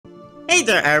Hey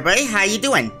there everybody, how you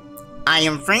doing? I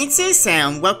am Francis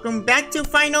and welcome back to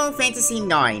Final Fantasy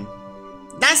IX.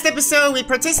 Last episode we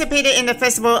participated in the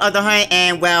Festival of the Hunt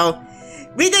and well,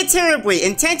 we did terribly,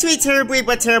 intentionally terribly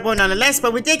but terrible nonetheless,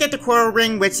 but we did get the Coral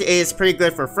Ring which is pretty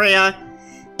good for Freya.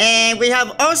 And we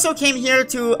have also came here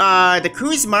to the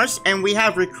Cruise March and we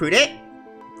have recruited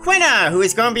Quina, who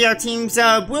is going to be our team's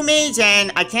Blue Mage,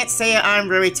 and I can't say I'm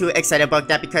really too excited about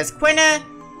that because Quina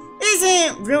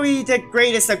isn't really the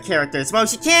greatest of characters. Well,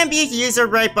 she can be if you use her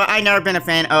right, but I've never been a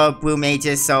fan of Blue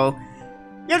Mages, so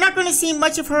you're not going to see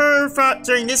much of her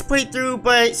during this playthrough,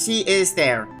 but she is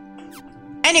there.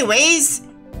 Anyways,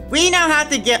 we now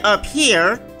have to get up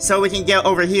here so we can get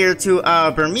over here to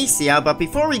Bermecia, but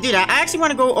before we do that, I actually want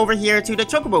to go over here to the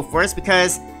Chocobo Forest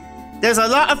because there's a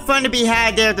lot of fun to be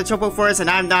had there at the Chocobo Forest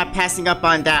and I'm not passing up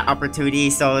on that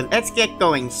opportunity, so let's get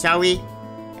going, shall we?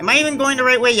 Am I even going the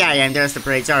right way? Yeah, I am. There's the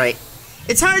bridge. Alright.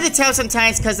 It's hard to tell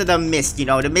sometimes because of the mist, you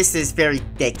know. The mist is very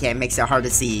thick and makes it hard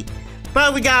to see.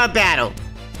 But we got a battle.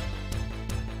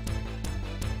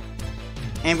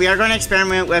 And we are going to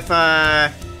experiment with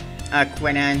Quina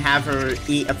and have her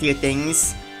eat a few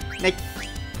things. Like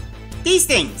these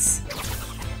things.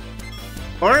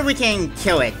 Or we can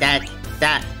kill it.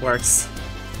 That works.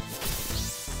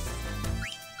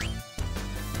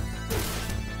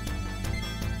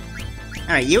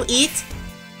 Alright, you eat.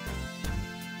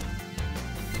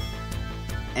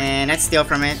 And let's steal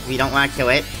from it. We don't want to kill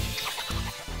it.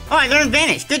 Oh, I learned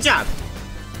Vanish. Good job.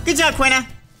 Good job, Quina.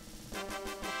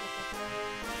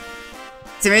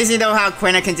 It's amazing though how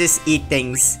Quina can just eat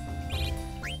things.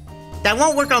 That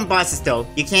won't work on bosses though.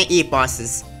 You can't eat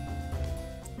bosses.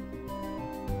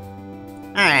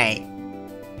 Alright.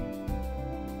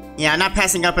 Yeah, I'm not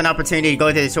passing up an opportunity to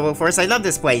go to the Chocobo Forest. I love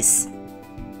this place.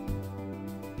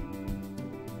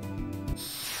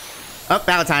 Oh,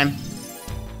 battle time.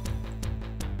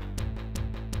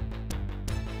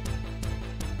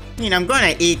 I mean, I'm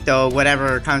gonna eat though,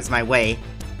 whatever comes my way.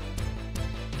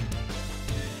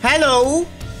 Hello!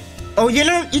 Oh, you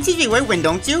teach me White Wind,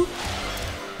 don't you?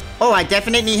 Oh, I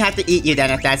definitely have to eat you then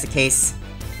if that's the case.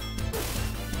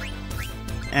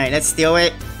 Alright, let's steal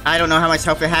it. I don't know how much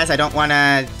health it has. I don't want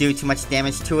to do too much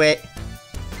damage to it.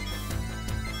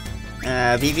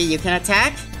 Vivi, you can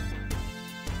attack?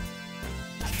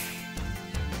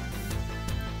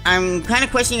 I'm kind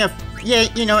of questioning if... Yeah,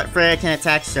 you know what? Freya can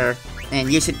attack, sure.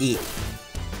 And you should eat.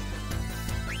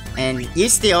 And you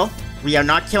steal. We are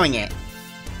not killing it.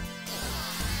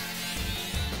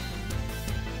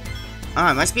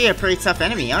 Oh, it must be a pretty tough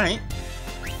enemy. Alright.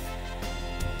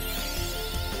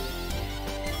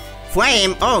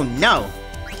 Flame? Oh no!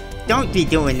 Don't be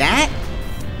doing that!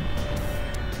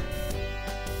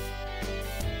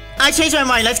 I changed my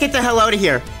mind, let's get the hell out of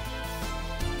here!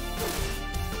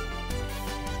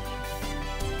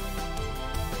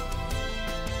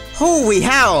 Holy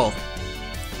hell!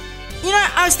 You know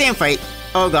what? I'll stay and fight.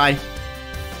 Oh god.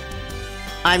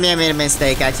 I may have made a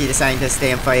mistake actually deciding to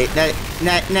stay and fight.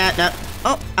 No.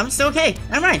 Oh, I'm still okay.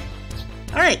 Never mind.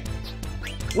 Alright.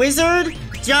 Wizard!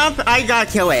 Jump! I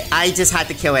gotta kill it. I just had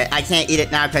to kill it. I can't eat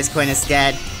it now because Quina's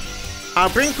dead. I'll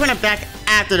bring Quina back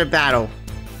after the battle.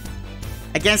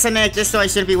 Again, something like this, so I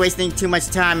shouldn't be wasting too much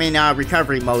time in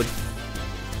recovery mode.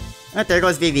 Oh, there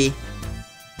goes Vivi.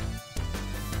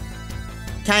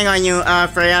 Counting on you,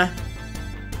 Freya.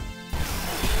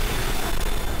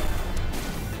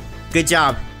 Good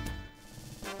job.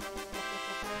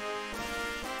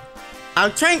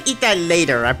 I'll try and eat that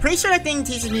later. I'm pretty sure that thing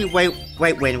teaches me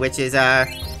White Wind, which is a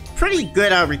pretty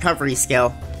good recovery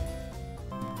skill.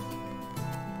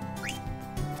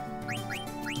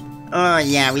 Oh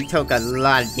yeah, we took a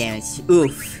lot of damage.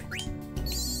 Oof.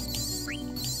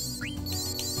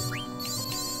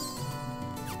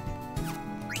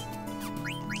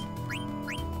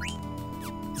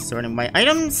 Sorting my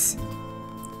items.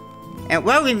 And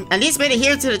well, we at least made it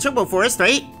here to the Chocobo Forest,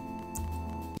 right?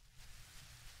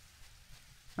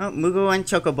 Oh, Mugo and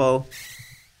Chocobo.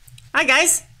 Hi,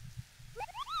 guys!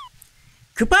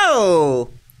 Kupo!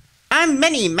 I'm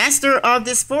Many, master of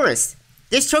this forest.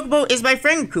 This Chocobo is my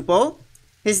friend, Kupo.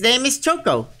 His name is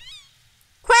Choco.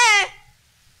 Quack!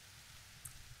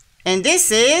 And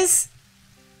this is...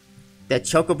 the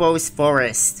Chocobo's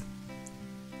Forest.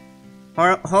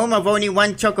 Home of only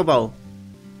one Chocobo.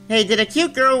 Hey, did a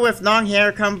cute girl with long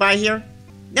hair come by here?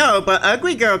 No, but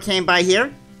ugly girl came by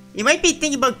here. You might be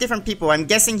thinking about different people. I'm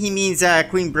guessing he means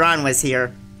Queen Braun was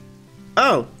here.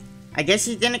 Oh, I guess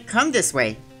she didn't come this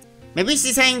way. Maybe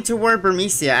she's heading toward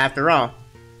Bermecia after all.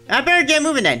 I better get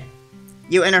moving then.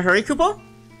 You in a hurry, Kupo?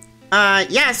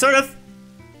 Yeah, sort of.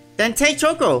 Then take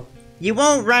Choco. You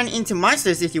won't run into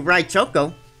monsters if you ride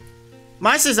Choco.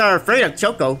 Monsters are afraid of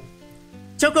Choco.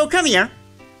 Choco, come here.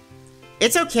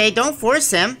 It's okay, don't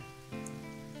force him.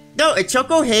 No, if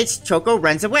Choco hates, Choco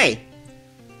runs away.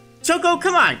 Choco,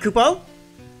 come on, Kupo.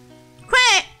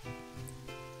 Quack!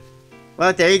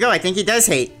 Well, there you go, I think he does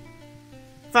hate.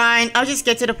 Fine, I'll just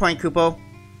get to the point, Kupo.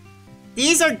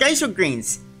 These are Geisho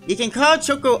greens. You can call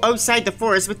Choco outside the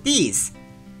forest with these.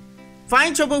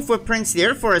 Find Choco footprints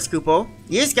near the forest, Kupo.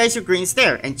 Use Geisho greens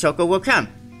there, and Choco will come.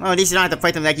 Well, at least you don't have to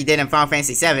fight them like you did in Final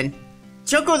Fantasy VII.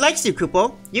 Choco likes you,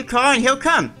 Kupo. You call and he'll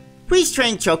come. Please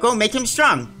train Choco, make him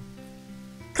strong.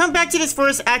 Come back to this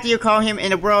forest after you call him in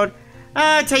the world.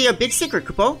 I'll tell you a big secret,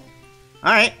 Kupo.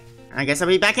 Alright, I guess I'll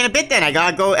be back in a bit then. I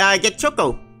gotta go get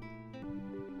Choco.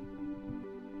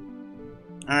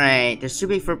 Alright, there should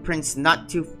be footprints not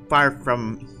too far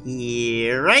from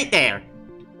here. Right there.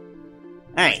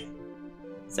 Alright.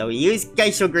 So we use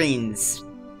Geisho greens.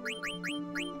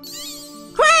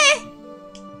 Quack!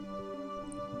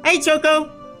 Hey, Choco!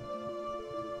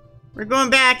 We're going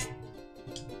back.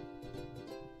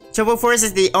 Chocobo Forest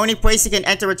is the only place you can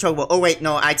enter with Chocobo. Oh wait,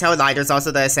 no, I tell a lie. There's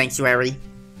also the sanctuary.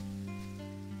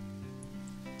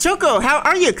 Choco, how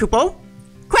are you, Kupo?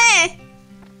 Quack!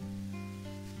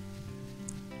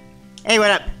 Hey,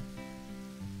 what up?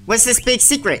 What's this big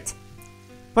secret?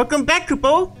 Welcome back,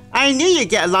 Kupo. I knew you'd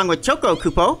get along with Choco,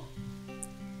 Kupo.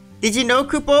 Did you know,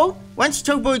 Kupo? Once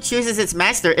Chocobo chooses its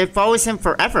master, it follows him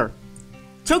forever.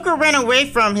 Choco ran away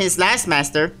from his last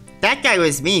master. That guy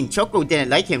was mean. Choco didn't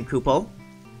like him, Kupo.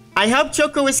 I helped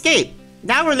Choco escape.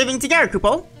 Now we're living together,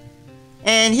 Kupo.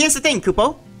 And here's the thing,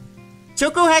 Kupo.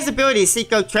 Choco has the ability to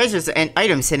seek out treasures and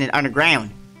items hidden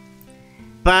underground.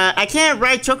 But I can't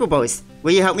ride Chocobos.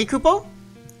 Will you help me, Kupo?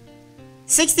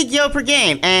 60 gil per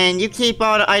game, and you keep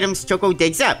all the items Choco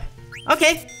digs up.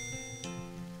 Okay.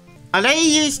 I'll let you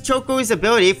use Choco's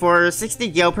ability for 60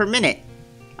 gil per minute.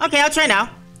 Okay, I'll try now.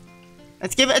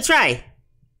 Let's give it a try.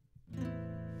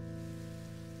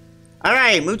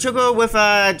 Alright, move Choco with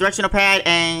a directional pad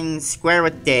and square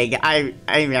with dig. I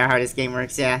remember how this game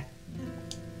works, yeah.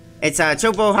 It's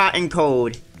Chocobo hot and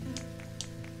cold.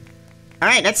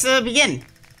 Alright, let's begin.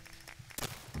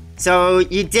 So,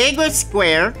 you dig with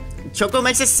square. Choco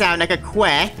makes a sound like a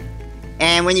quack.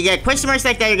 And when you get question marks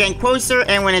like that, you're getting closer.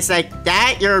 And when it's like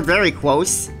that, you're very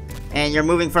close. And you're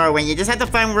moving far away. You just have to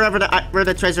find where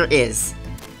the treasure is.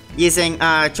 Using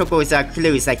Choco's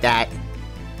clues like that.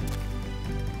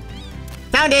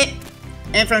 Found it!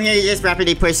 And from here, you just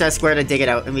rapidly push that square to dig it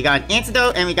out. And we got an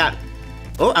antidote, and we got...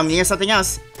 Oh, I'm near something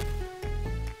else.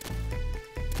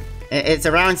 It's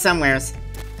around somewheres.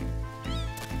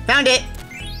 Found it!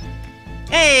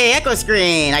 Hey, echo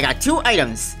screen! I got 2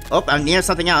 items. Oh, I'm near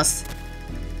something else.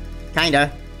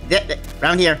 Kinda.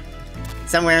 Around here.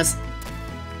 Somewheres.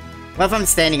 What if I'm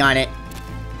standing on it?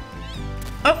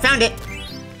 Oh, found it!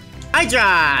 Eye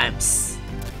drops!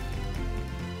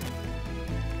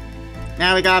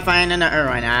 Now we gotta find another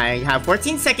one. I have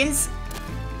 14 seconds.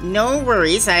 No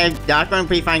worries, I'm not gonna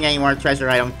be finding any more treasure,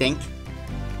 I don't think.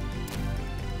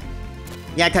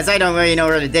 Yeah, because I don't really know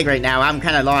where to dig right now. I'm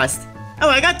kind of lost. Oh,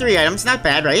 I got 3 items. Not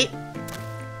bad, right?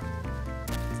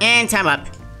 And time up.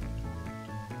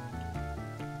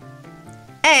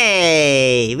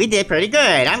 Hey! We did pretty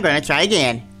good. I'm gonna try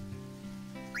again.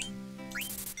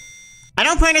 I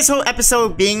don't plan this whole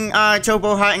episode being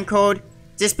Chocobo hot and cold.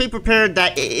 Just be prepared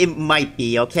that it might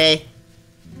be, okay?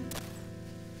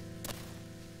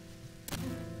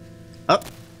 Oh.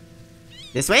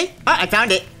 This way? Oh, I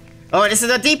found it. Oh, this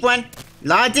is a deep one. A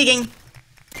lot of digging.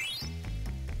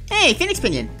 Hey, Phoenix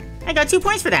Pinion. I got 2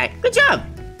 points for that. Good job.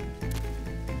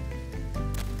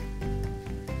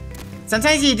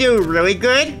 Sometimes you do really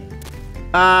good.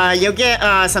 You'll get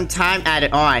some time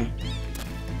added on.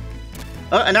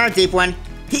 Oh, another deep one.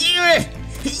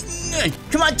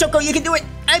 Come on, Choco, you can do it.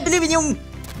 I believe in you.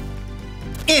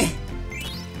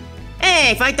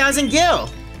 Hey, 5,000 gil.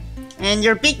 And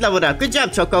your beak leveled up. Good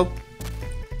job, Choco.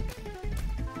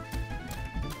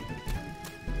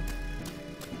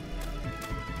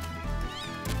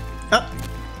 Oh,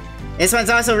 this one's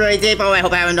also really deep. Oh, I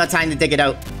hope I have enough time to dig it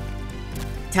out.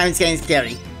 Time's getting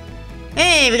scary.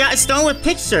 Hey, we got a stone with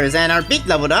pictures and our beak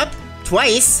leveled up.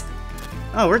 Twice.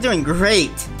 Oh, we're doing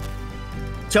great.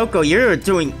 Choco, you're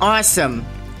doing awesome.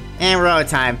 And we're out of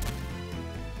time.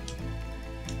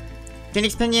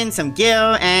 Phoenix Pinion, some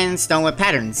gil, and stone with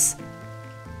patterns.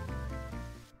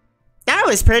 That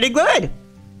was pretty good.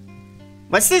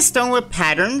 What's this stone with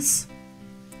patterns?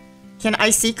 Can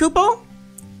I see Kupo?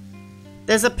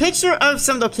 There's a picture of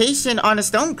some location on a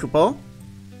stone, Kupo.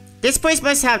 This place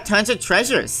must have tons of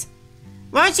treasures.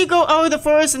 Why don't you go out of the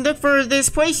forest and look for this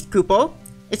place, Kupo?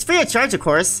 It's free of charge, of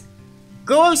course.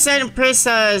 Go outside and press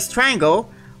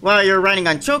triangle while you're running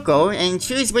on Choco and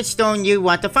choose which stone you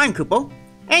want to find, Koopo.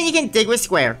 And you can dig with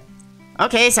square.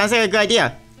 Okay, sounds like a good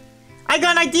idea. I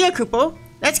got an idea, Koopo.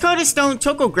 Let's call the stone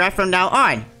Chocograph from now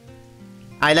on.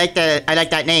 I like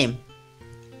that name.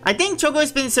 I think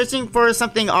Choco's been searching for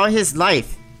something all his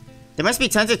life. There must be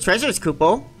tons of treasures,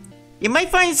 Koopo. You might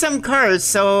find some cards,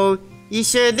 so you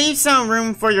should leave some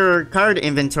room for your card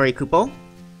inventory, Koopo.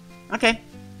 Okay.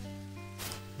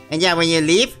 And yeah, when you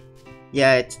leave,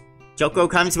 yeah, Choco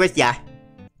comes with ya.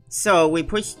 So we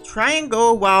push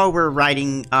triangle while we're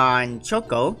riding on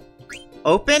Choco.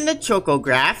 Open the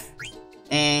Chocograph.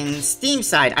 And Steam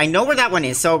side. I know where that one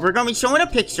is. So we're going to be showing a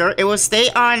picture. It will stay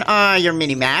on your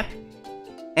mini-map.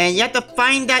 And you have to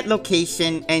find that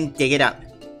location and dig it up.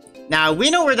 Now,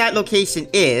 we know where that location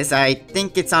is. I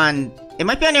think it's on... It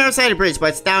might be on the other side of the bridge, but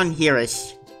it's down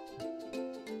here-ish.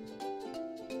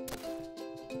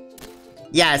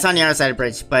 Yeah, it's on the other side of the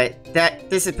bridge, but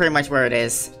this is pretty much where it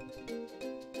is.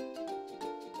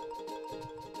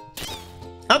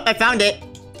 Oh, I found it!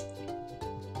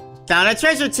 Found a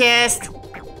treasure chest!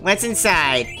 What's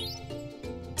inside?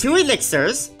 2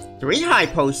 elixirs, 3 high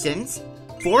potions,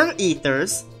 4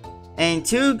 ethers, and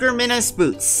 2 Germina's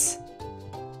boots.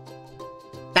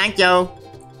 Thank you.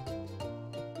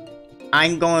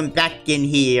 I'm going back in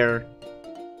here.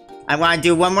 I want to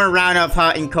do one more round of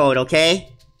hot and cold, okay?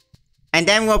 And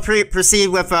then we'll proceed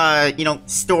with, you know,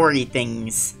 story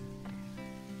things.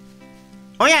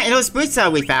 Oh yeah, and those boots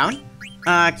we found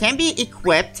can be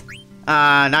equipped.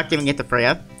 Not giving it to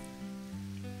Freya.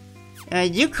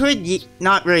 You could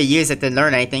not really use it to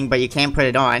learn anything, but you can put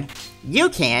it on. You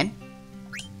can.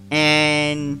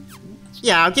 And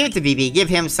yeah, I'll give it to Vivi. Give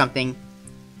him something.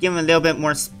 Give him a little bit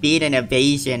more speed and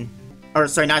evasion. Or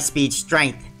sorry, not speed,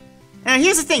 strength. And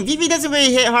here's the thing, Vivi doesn't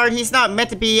really hit hard. He's not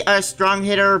meant to be a strong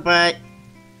hitter, but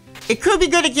it could be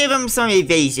good to give him some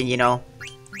evasion, you know.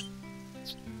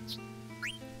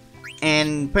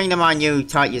 And putting them on you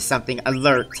taught you something.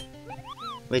 Alert.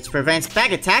 Which prevents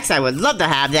back attacks. I would love to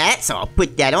have that, so I'll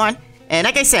put that on. And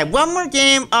like I said, one more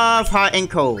game of hot and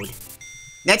cold.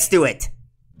 Let's do it.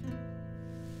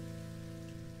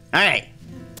 Alright.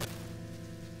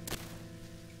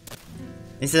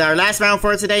 This is our last round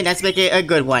for today. Let's make it a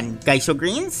good one. Geisho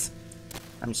greens.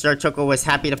 I'm sure Choco was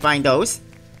happy to find those.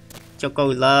 Choco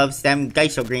loves them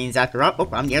Geisho greens after all. Oh,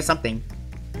 I'm near something.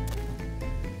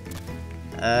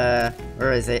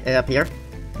 Where is it? Up here?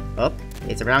 Oh,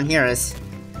 it's around here.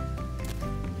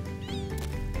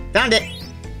 Found it!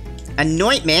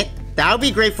 Anointment. That would be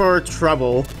great for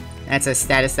trouble. That's a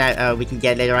status that we can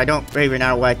get later. I don't really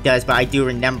know what it does, but I do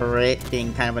remember it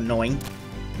being kind of annoying.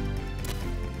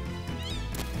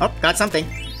 Oh, got something.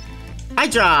 Eye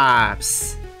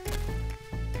drops!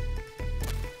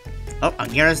 Oh,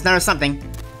 here's another something.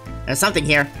 There's something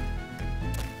here.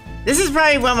 This is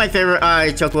probably one of my favorite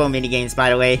Chocobo minigames, by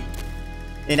the way.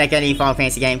 In like any Final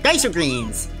Fantasy game. Geisho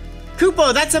greens!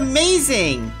 Koopo, that's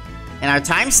amazing! And our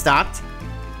time stopped.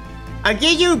 I'll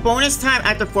give you bonus time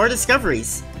after 4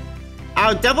 discoveries.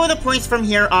 I'll double the points from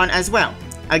here on as well.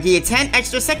 I'll give you 10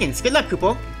 extra seconds. Good luck,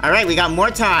 Koopo. Alright, we got more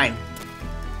time.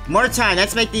 More time.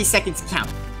 Let's make these seconds count.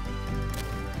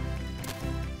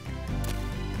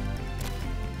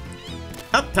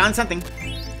 Oh, found something.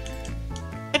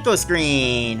 Echo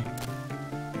screen.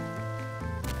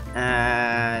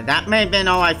 That may have been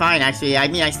all I find, actually. I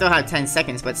mean, I still have 10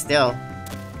 seconds, but still.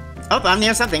 Oh, I'm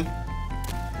near something.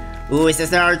 Ooh, is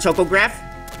this our Chocograph?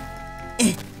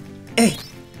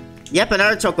 Yep,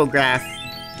 another Chocograph.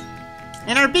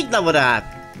 And our beak leveled up.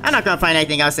 I'm not gonna find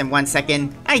anything else in 1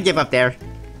 second. I give up there.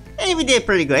 Hey, we did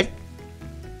pretty good.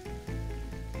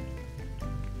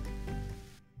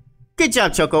 Good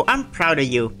job, Choco. I'm proud of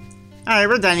you. Alright,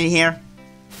 we're done in here.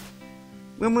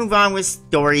 We'll move on with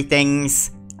story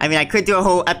things. I mean, I could do a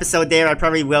whole episode there. I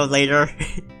probably will later.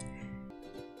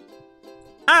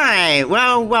 Alright,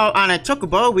 well, on a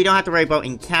Chocobo, we don't have to worry about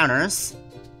encounters.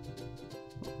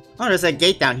 Oh, there's a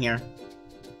gate down here.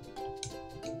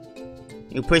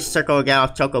 You push circle to get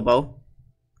off Chocobo.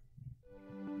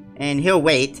 And he'll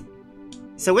wait.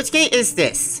 So which gate is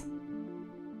this?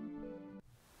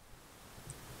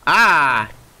 Ah!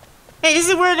 Hey, this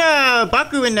is where the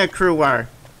Baku and the crew are.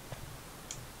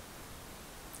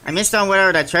 I missed on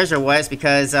whatever that treasure was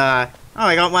because, oh,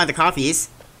 I got one of the coffees.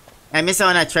 I missed out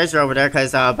on that treasure over there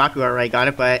because Baku already got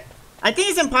it, but I think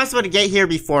it's impossible to get here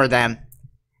before them.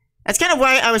 That's kind of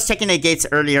why I was checking the gates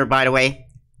earlier, by the way.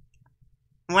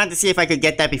 I wanted to see if I could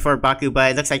get that before Baku,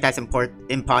 but it looks like that's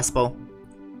impossible.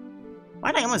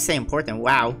 Why did I almost say important?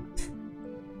 Wow.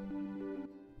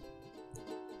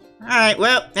 Alright,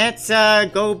 well, let's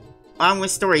go on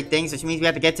with story things, which means we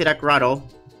have to get to that grotto.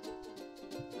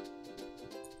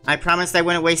 I promised I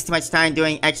wouldn't waste too much time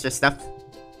doing extra stuff.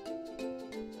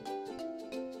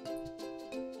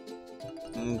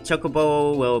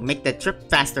 Chocobo will make the trip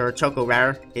faster, or Choco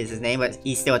rather, is his name, but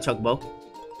he's still a Chocobo.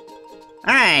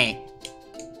 Alright.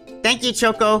 Thank you,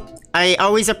 Choco. I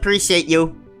always appreciate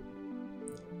you.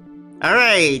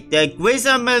 Alright, the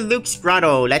Gizmaluke's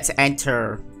grotto. Let's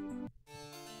enter.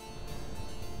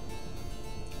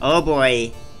 Oh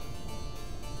boy.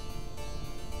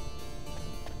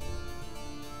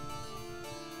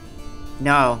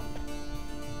 No.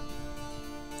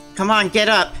 Come on, get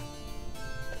up.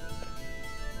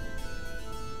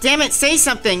 Damn it, say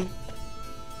something.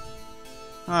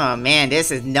 Oh man, this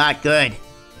is not good.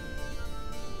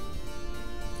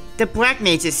 The black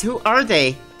mages, who are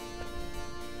they?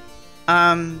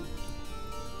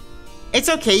 It's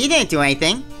okay, you didn't do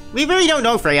anything. We really don't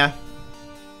know, Freya.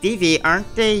 Vivi,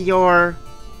 aren't they your...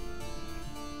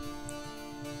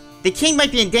 The king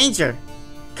might be in danger.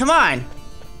 Come on.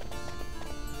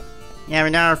 Yeah,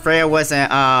 now Freya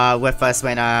wasn't with us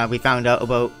when we found out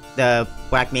about the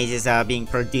black mages being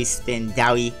produced in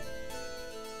Dowie.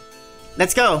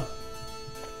 Let's go.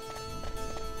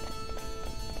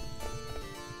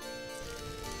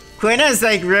 Quina's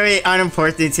like really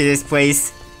unimportant to this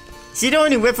place. She's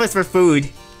only with us for food.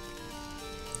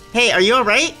 Hey, are you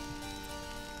alright?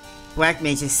 Black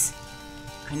mages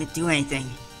couldn't do anything.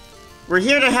 We're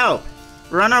here to help.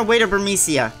 We're on our way to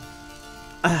Bermecia.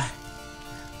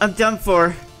 I'm done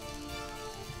for.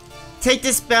 Take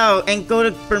this bell and go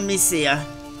to Bermecia.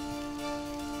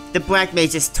 The black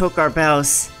mages took our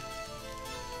bells.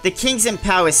 The king's in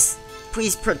palace.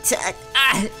 Please protect.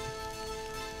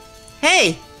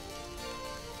 Hey!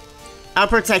 I'll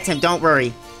protect him, don't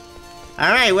worry.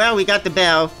 Alright, well, we got the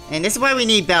bell. And this is why we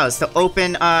need bells, to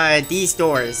open these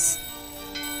doors.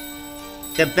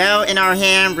 The bell in our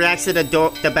hand reacts to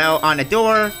the bell on the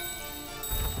door.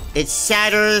 It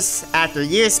shatters after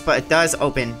use, but it does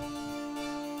open.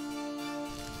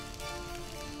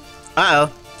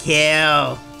 Uh-oh.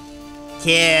 Kill.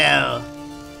 Kill.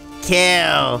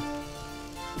 Kill.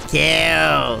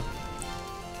 Kill.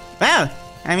 Well,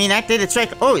 I mean, that did the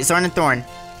trick. Oh, Zorn and Thorn.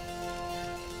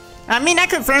 I mean, that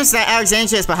confirms that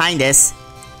Alexandria is behind this.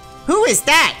 Who is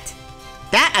that?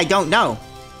 That I don't know.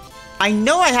 I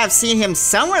know I have seen him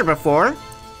somewhere before.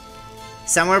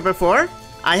 Somewhere before?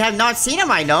 I have not seen him,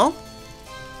 I know.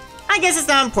 I guess it's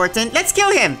not important. Let's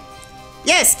kill him.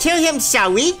 Yes, kill him,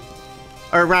 shall we?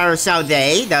 Or rather, shall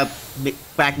they, the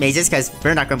black mages, because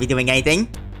we're not going to be doing anything.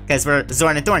 Because we're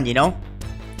Zorn and Thorn, you know?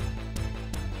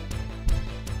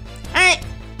 Alright.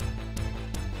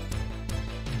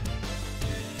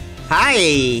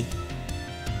 Hi.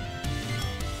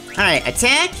 Alright,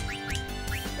 attack.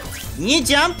 You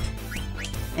jump.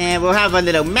 And we'll have a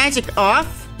little magic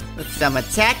off. With some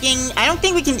attacking. I don't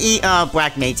think we can eat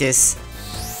black mages.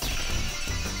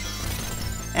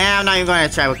 And I'm not even going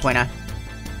to try with Quina.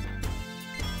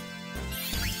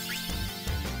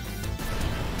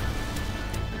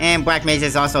 And black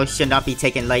mages also should not be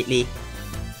taken lightly.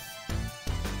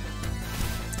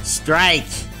 Strike!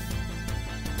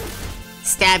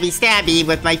 Stabby stabby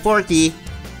with my forky.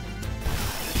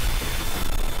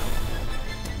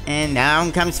 And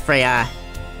down comes Freya.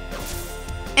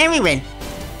 And we win.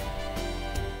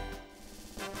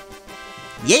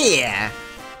 Yeah!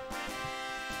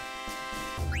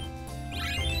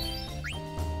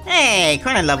 Hey,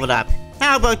 Quina leveled up.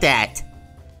 How about that?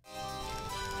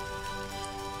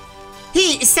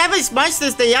 He, savage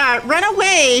monsters they are! Run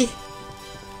away!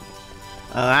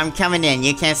 Oh, I'm coming in.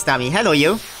 You can't stop me. Hello,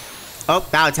 you. Oh,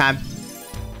 battle time.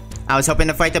 I was hoping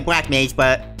to fight the black mage,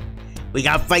 but we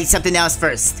gotta fight something else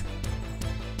first.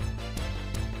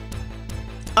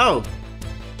 Oh.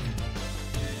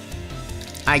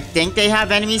 I think they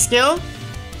have enemy skill?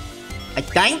 I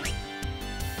think?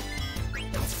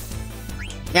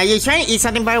 Yeah, you're trying to eat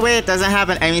something, by the way, that doesn't have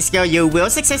an enemy skill. You will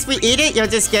successfully eat it, you'll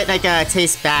just get like a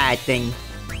taste bad thing.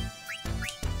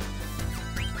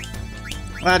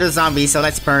 Well, there's zombies, so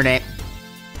let's burn it.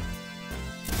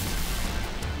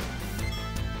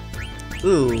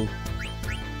 Ooh.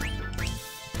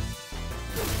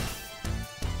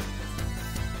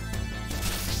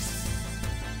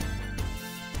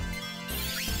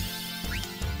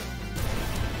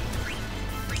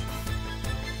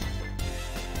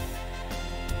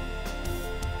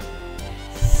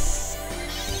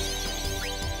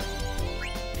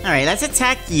 Alright, let's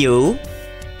attack you.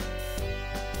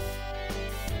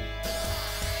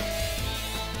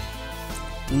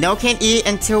 No can eat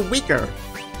until weaker.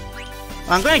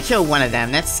 Well, I'm gonna kill one of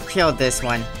them. Let's kill this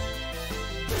one.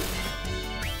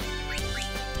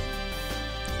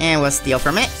 And we'll steal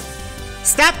from it.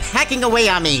 Stop hacking away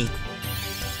on me!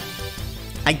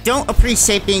 I don't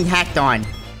appreciate being hacked on.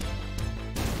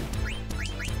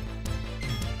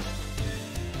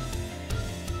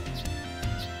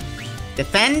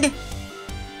 Defend.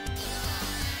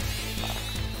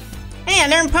 Hey, I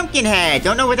learned Pumpkinhead!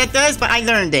 Don't know what that does, but I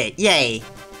learned it. Yay.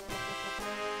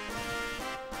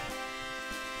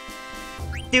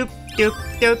 Doop, doop,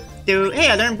 doop, doop.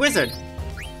 Hey, I learned Wizard.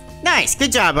 Nice,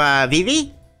 good job,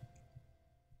 Vivi.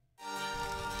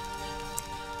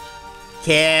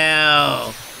 Kill.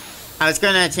 I was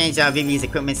gonna change Vivi's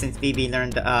equipment since Vivi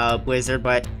learned Blizzard,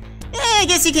 but I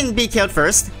guess he can be killed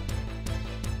first.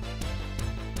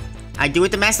 I do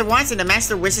what the master wants, and the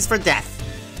master wishes for death.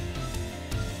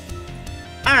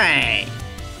 Alright.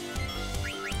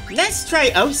 Let's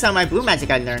try out some of my blue magic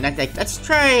I learned. Let's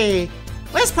try...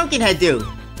 What does Pumpkinhead do?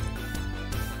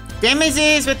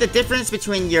 Damages with the difference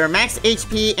between your max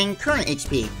HP and current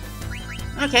HP.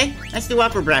 Okay, let's do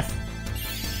Upper Breath.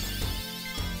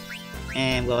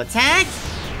 And we'll attack.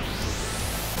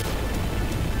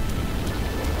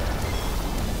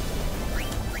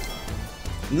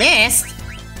 Missed?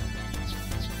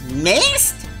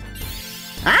 Missed?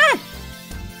 Huh?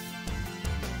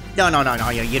 No,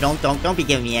 you don't be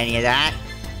giving me any of that.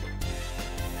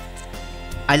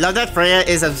 I love that Freya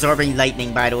is absorbing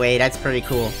lightning, by the way. That's pretty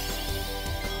cool.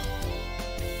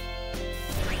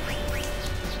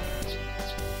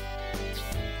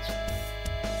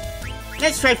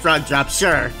 Let's try Frog Drop,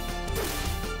 sure.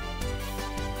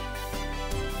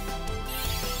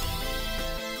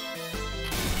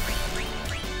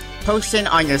 Potion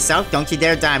on yourself, don't you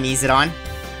dare Dimes it on.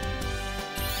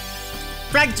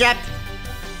 Frog Drop!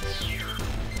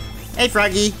 Hey,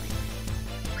 Froggy.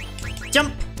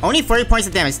 Jump! Only 40 points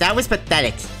of damage, that was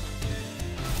pathetic.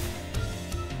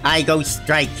 I go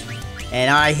strike, and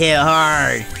I hit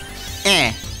hard.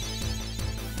 Eh.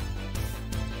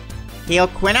 Heal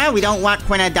Quina, we don't want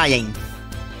Quina dying.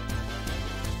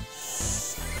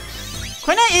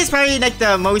 Quina is probably like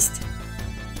the most...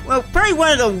 Well, probably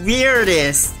one of the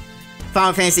weirdest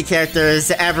Final Fantasy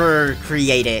characters ever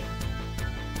created.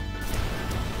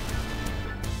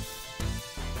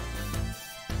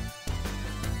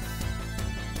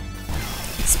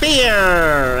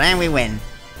 Spear! And we win.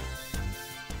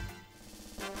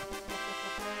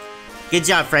 Good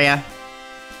job, Freya.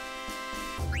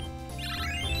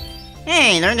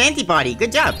 Hey, learned antibody.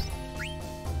 Good job.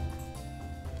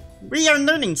 We are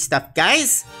learning stuff,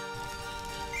 guys.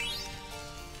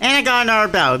 And I got another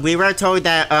bell. We were told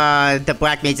that the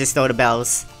black mages stole the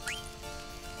bells.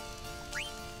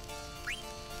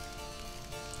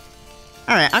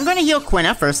 Alright, I'm gonna heal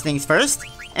Quina first things first.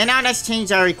 And now let's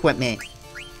change our equipment.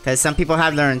 Because some people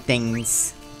have learned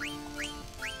things.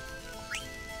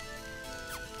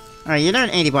 Alright, you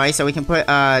learned antibody, so we can put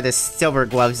the silver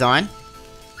gloves on.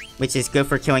 Which is good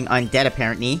for killing undead,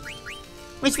 apparently.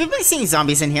 Which, we've been seeing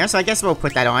zombies in here, so I guess we'll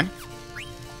put that on.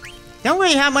 Don't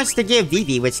really have much to give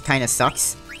Vivi, which kinda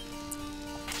sucks.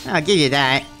 I'll give you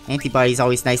that. Antibody's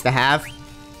always nice to have.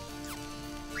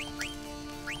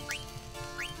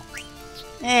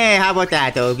 Hey, how about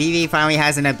that, though? Vivi finally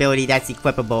has an ability that's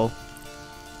equipable.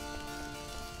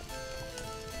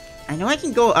 I know I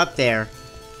can go up there.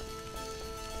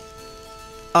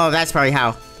 Oh, that's probably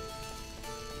how.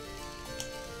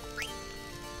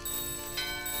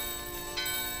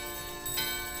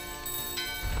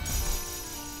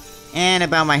 And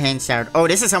about my hand showered. Oh,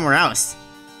 this is somewhere else.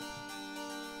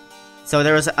 So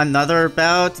there was another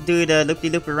bell to do the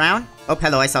loop-de-loop around. Oh,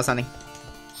 hello, I saw something.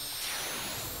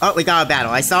 Oh, we got a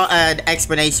battle. I saw an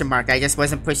exclamation mark. I just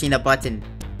wasn't pushing the button.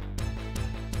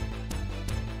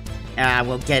 Ah,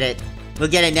 we'll get it. We'll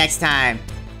get it next time.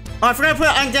 Oh, I forgot to put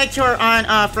Undead Cure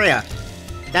on Freya.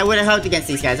 That would have helped against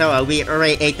these guys. Oh, well, we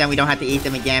already ate them. We don't have to eat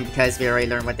them again because we already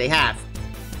learned what they have.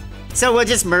 So we'll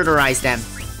just murderize them.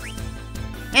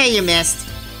 Hey, you missed.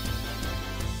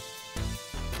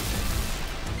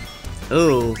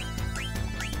 Ooh.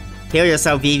 Heal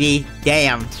yourself, Vivi.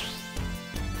 Damn.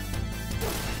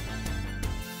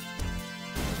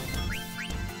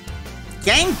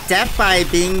 Getting death by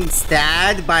being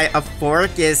stabbed by a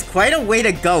fork is quite a way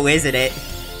to go, isn't it?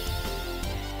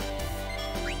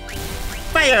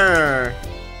 Fire!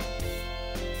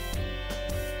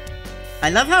 I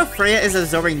love how Freya is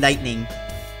absorbing lightning.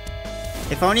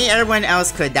 If only everyone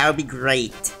else could, that would be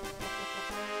great.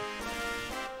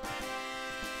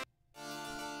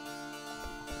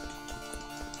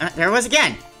 There it was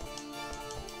again!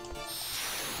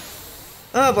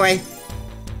 Oh boy.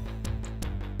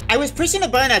 I was pushing the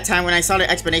button at the time when I saw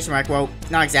the exclamation mark. Well,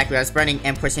 not exactly. I was running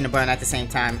and pushing the button at the same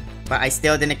time. But I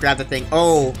still didn't grab the thing.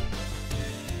 Oh!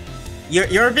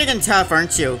 You're big and tough,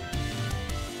 aren't you?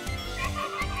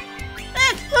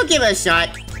 We'll give it a shot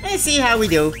and see how we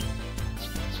do.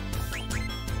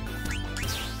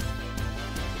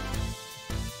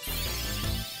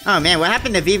 Oh man, what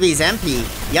happened to Vivi's MP?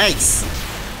 Yikes.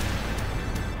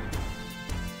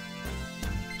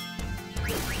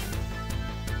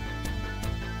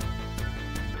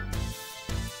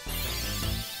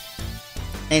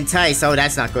 Entice, oh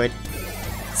that's not good.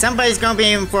 Somebody's gonna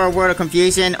be in for a world of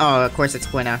confusion. Oh, of course it's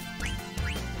Quina.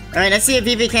 Alright, let's see if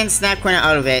Vivi can snap Quina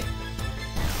out of it.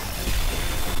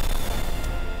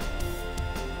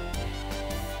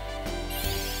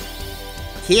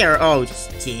 Here? Oh,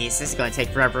 jeez, this is gonna take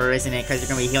forever, isn't it? Because you're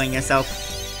gonna be healing yourself.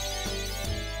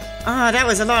 Oh, that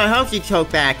was a lot of health you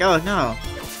choked back. Oh, no.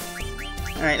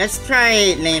 Alright, let's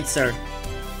try Lancer.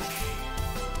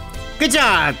 Good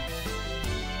job!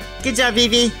 Good job,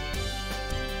 Vivi.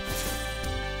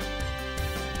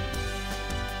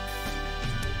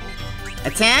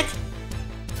 Attack?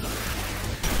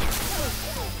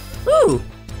 Woo!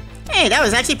 Hey, that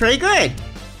was actually pretty good.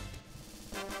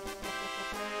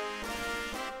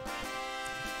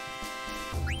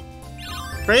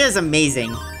 Freya's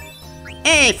amazing.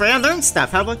 Hey, Freya learned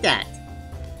stuff. How about that?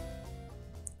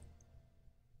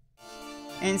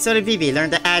 And so did Vivi.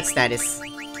 Learned the ad status.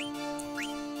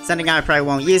 Something I probably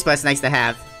won't use, but it's nice to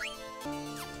have.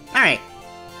 Alright.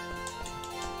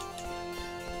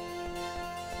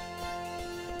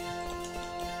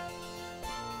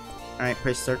 Alright,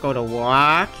 push circle to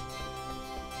walk.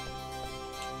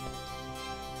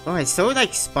 Oh, it's so,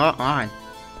 like, spot on.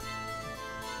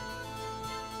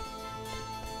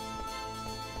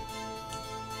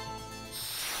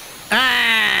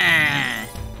 Ah!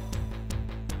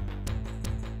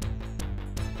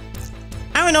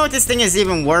 I don't know if this thing is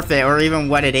even worth it, or even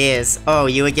what it is. Oh,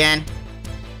 you again?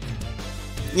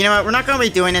 You know what, we're not gonna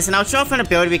be doing this, and I'll show off an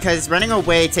ability because running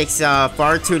away takes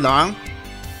far too long.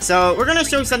 So, we're gonna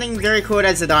show something very cool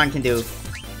that Zidane can do.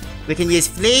 We can use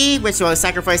Flee, which will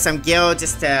sacrifice some gil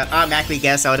just to automatically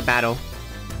get us out of battle.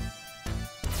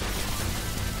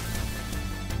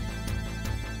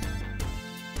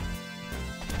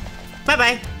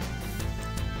 Bye-bye!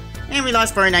 And we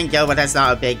lost 49 gil, but that's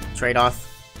not a big trade-off.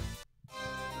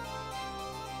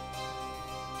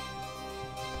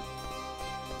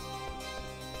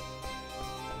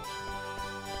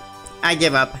 I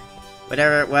give up.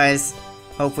 Whatever it was,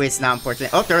 hopefully it's not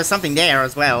unfortunate. Oh, there was something there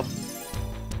as well.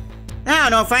 I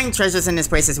don't know, finding treasures in this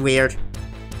place is weird.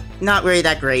 Not really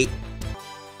that great.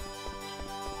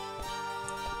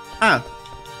 Oh.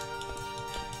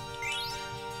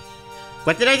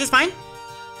 What did I just find?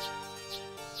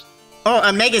 Oh,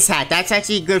 a Mega's hat. That's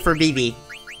actually good for BB.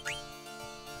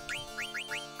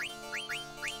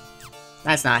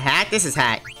 That's not hat, this is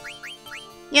hat.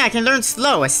 Yeah, I can learn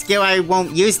slow, a skill I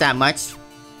won't use that much.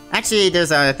 Actually,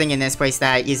 there's a thing in this place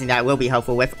that using that will be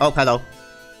helpful with. Oh, hello.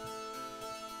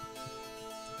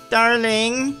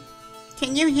 Darling?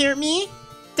 Can you hear me?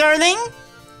 Darling?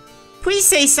 Please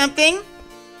say something.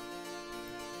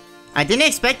 I didn't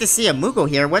expect to see a Moogle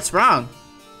here. What's wrong?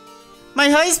 My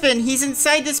husband, he's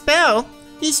inside this bell.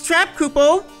 He's trapped,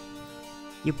 Kupo.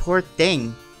 You poor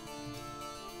thing.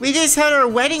 We just had our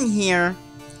wedding here.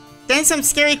 Then some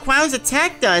scary clowns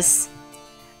attacked us.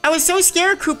 I was so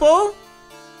scared, Kupo.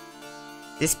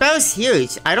 This bell's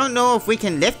huge. I don't know if we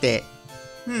can lift it.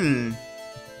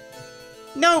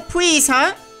 No, please,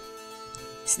 huh?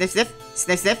 Sniff, sniff,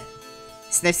 sniff, sniff,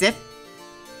 sniff, sniff.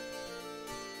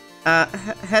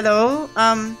 Hello?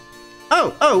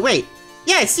 Oh, wait.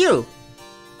 Yeah, it's you.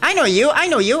 I know you.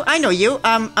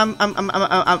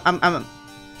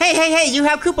 Hey, you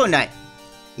have Kupo Nut.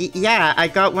 Yeah, I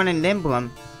got one in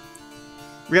Limblum.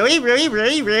 Really?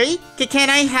 Can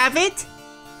I have it?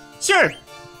 Sure.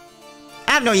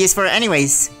 I have no use for it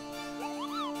anyways.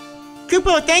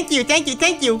 Kupo, thank you.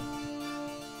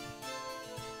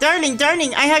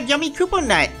 Darling, I have yummy Kupo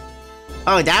Nut.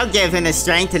 Oh, that'll give him the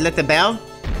strength to lift the bell.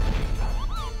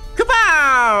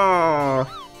 Kupo!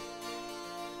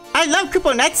 I love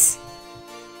Kupo Nuts.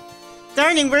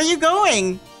 Darling, where are you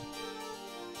going?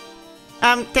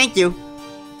 Thank you.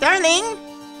 Darling?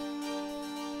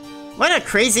 What a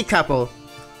crazy couple.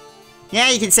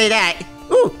 Yeah, you can say that.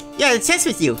 Ooh, yeah, the chest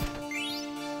with you.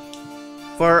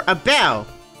 For a bell.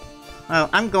 Well,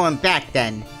 I'm going back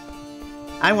then.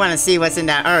 I want to see what's in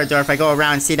that other door if I go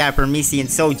around and see that Bermecian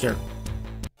soldier.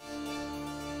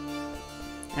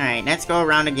 Alright, let's go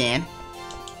around again.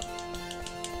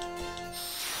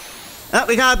 Oh,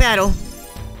 we got a battle.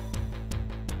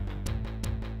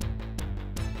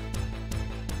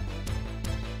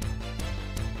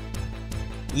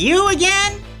 You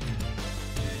again?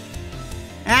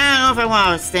 I don't know know if I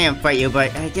want to stay and fight you,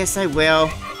 but I guess I will.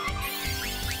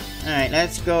 Alright,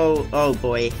 let's go. Oh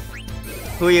boy.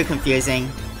 Who are you confusing?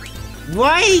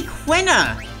 Why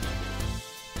Quina?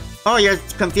 Oh, you're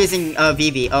confusing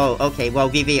Vivi. Oh, okay. Well,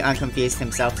 Vivi unconfused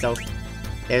himself, so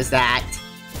there's that.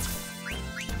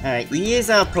 Alright, use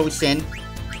a potion.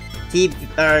 Keep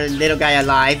our little guy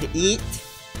alive. Eat.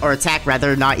 Or attack,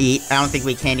 rather, not eat. I don't think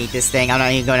we can eat this thing. I'm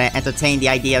not even gonna entertain the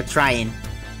idea of trying.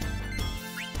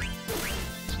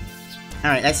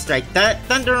 Alright, let's strike.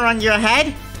 Thunder on your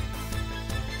head.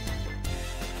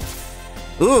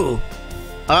 Ooh.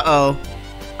 Uh-oh.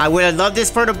 I would have loved this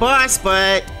for the boss,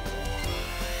 but...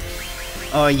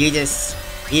 Oh, you just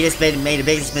made the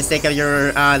biggest mistake of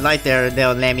your life there,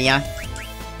 little Lamia.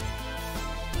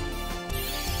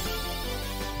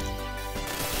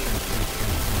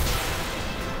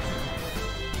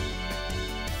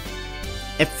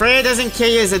 If Freya doesn't kill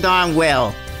you, Zidane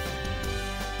will.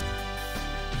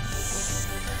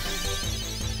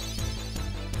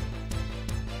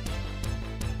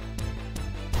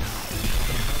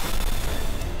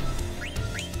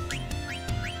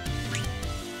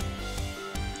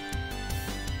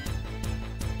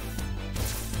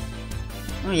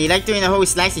 Oh, you like doing the whole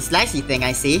slashy thing,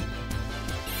 I see.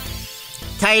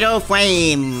 Tidal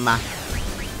Flame.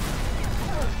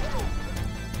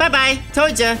 Bye-bye,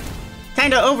 told ya.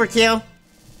 Kinda overkill.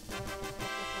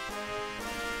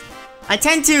 I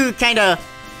tend to kinda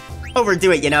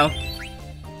overdo it, you know.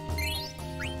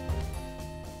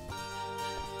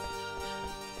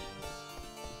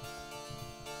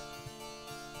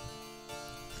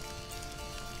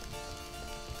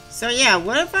 So yeah,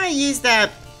 what if I use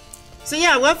that... So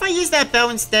yeah, what if I use that bell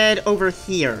instead over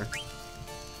here?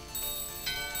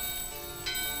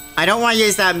 I don't want to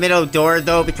use that middle door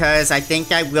though, because I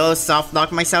think I will soft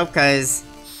lock myself, because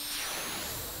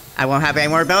I won't have any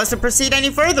more bells to proceed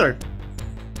any further.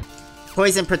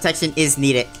 Poison protection is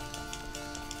needed.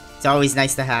 It's always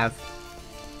nice to have.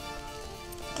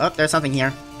 Oh, there's something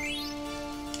here.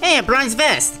 Hey, a bronze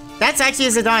vest! That's actually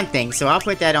a Zidane thing, so I'll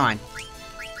put that on.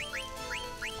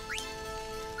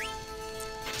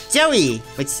 Joey!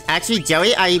 Which, actually,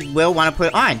 Joey I will want to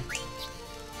put on.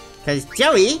 Because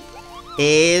Joey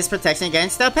is protection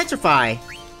against the Petrify.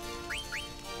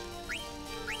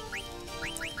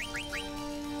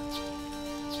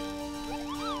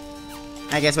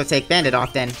 I guess we'll take Bandit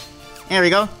off then. There we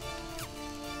go.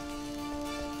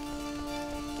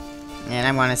 And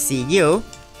I want to see you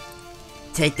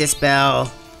take this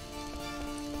bell.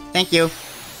 Thank you.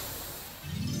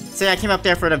 So yeah, I came up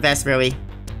there for the vest, really.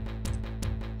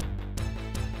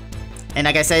 And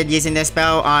like I said, using this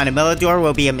spell on a middle door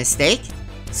will be a mistake.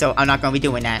 So I'm not going to be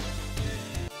doing that.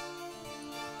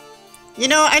 You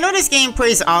know, I know this game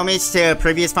pays homage to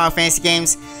previous Final Fantasy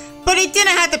games, but it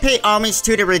didn't have to pay homage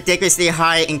to the ridiculously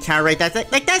high encounter rate.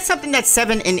 That's something that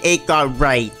 7 and 8 got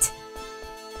right.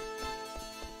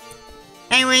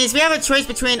 Anyways, we have a choice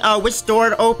between which door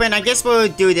to open. I guess we'll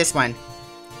do this one.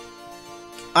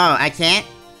 Oh, I can't?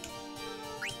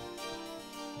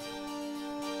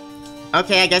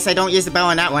 Okay, I guess I don't use the bell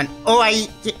on that one. Oh,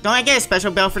 don't I get a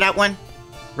special bell for that one?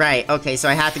 Right, okay, so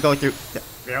I have to go through the...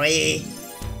 Really?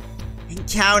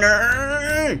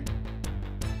 Encounter!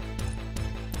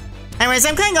 Anyways,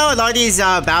 I'm cutting out a lot of these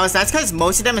battles. That's because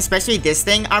most of them, especially this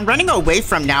thing, I'm running away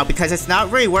from now because it's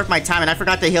not really worth my time, and I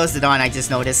forgot to heal Zidane, I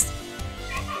just noticed.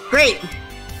 Great!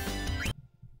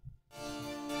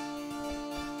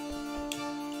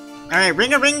 Alright,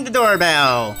 ring-a-ring the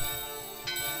doorbell.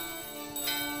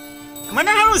 I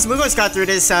wonder how those Moogles got through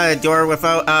this door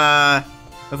without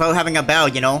having a bell,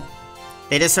 you know?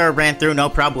 They just sort of ran through, no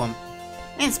problem.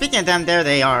 And speaking of them, there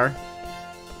they are.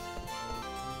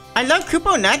 I love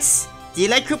Koopo Nuts. Do you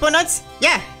like Koopo Nuts?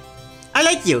 Yeah. I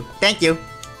like you. Thank you.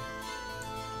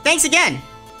 Thanks again.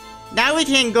 Now we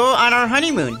can go on our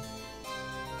honeymoon.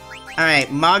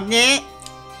 Alright, Magnet.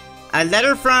 A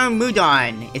letter from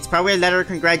Mudon. It's probably a letter of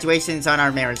congratulations on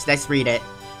our marriage. Let's read it.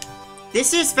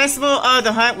 This year's Festival of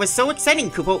the Hunt was so exciting,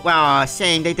 Koopo. Wow,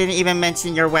 shame they didn't even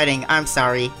mention your wedding. I'm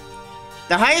sorry.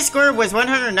 The highest score was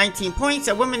 119 points.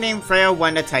 A woman named Freya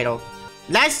won the title.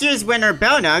 Last year's winner,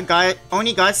 Belna,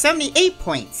 only got 78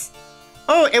 points.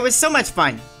 Oh, it was so much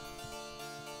fun.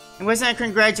 It wasn't a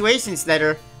congratulations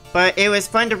letter, but it was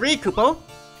fun to read, Koopo.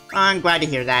 I'm glad to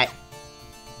hear that.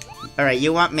 Alright,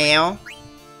 you want mail?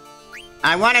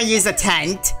 I want to use a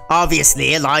tent.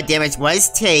 Obviously, a lot of damage was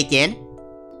taken.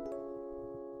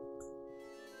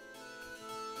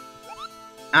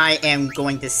 I am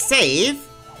going to save.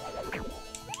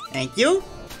 Thank you.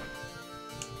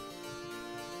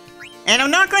 And I'm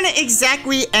not going to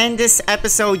exactly end this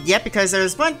episode yet because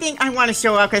there's one thing I want to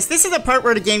show off. Because this is the part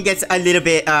where the game gets a little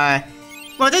bit,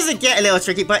 well, it doesn't get a little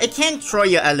tricky, but it can throw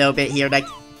you a little bit here. Like,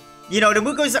 you know, the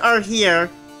Mugos are here.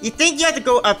 You think you have to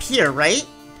go up here, right?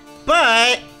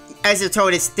 But, as you're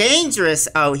told, it's dangerous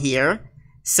out here.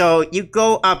 So, you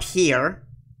go up here.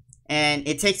 And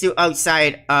it takes you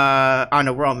outside on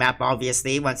the world map,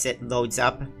 obviously, once it loads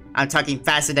up. I'm talking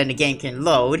faster than the game can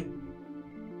load.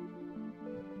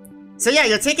 So yeah,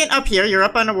 you're taken up here. You're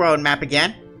up on the world map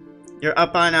again. You're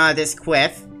up on this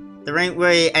cliff. There ain't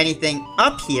really anything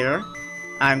up here,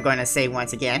 I'm gonna say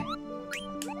once again.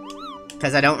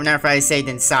 Because I don't remember if I saved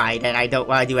inside, and I don't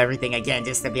want to do everything again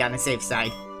just to be on the safe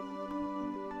side.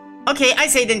 Okay, I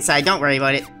saved inside. Don't worry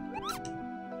about it.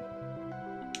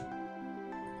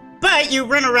 But you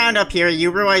run around up here,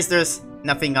 you realize there's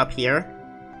nothing up here.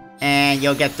 And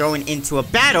you'll get thrown into a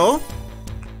battle.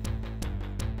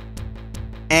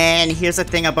 And here's the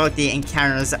thing about the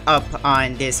encounters up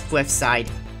on this cliff side.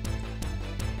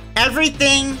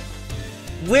 Everything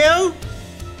will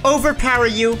overpower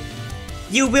you.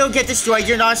 You will get destroyed.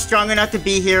 You're not strong enough to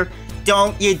be here.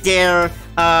 Don't you dare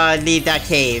leave that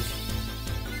cave.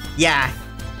 Yeah.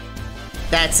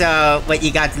 That's what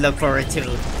you got to look forward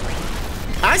to.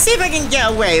 I'll see if I can get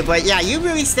away, but yeah, you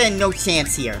really stand no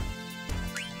chance here.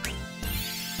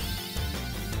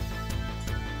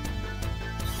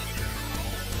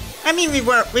 I mean, we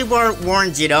were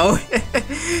warned, you know.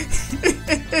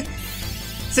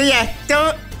 So yeah,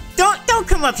 don't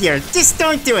come up here. Just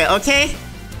don't do it, okay?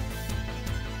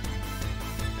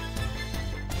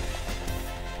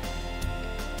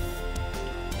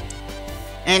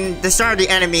 And the stronger the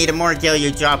enemy, the more gil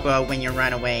you drop when you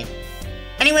run away.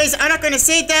 Anyways, I'm not going to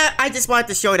say that. I just wanted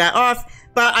to show that off.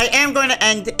 But I am going to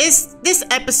end this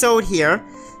episode here.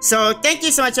 So thank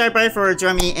you so much, everybody, for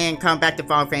joining me and coming back to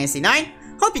Final Fantasy IX.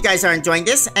 Hope you guys are enjoying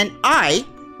this. And I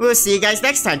will see you guys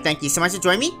next time. Thank you so much for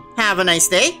joining me. Have a nice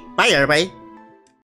day. Bye, everybody.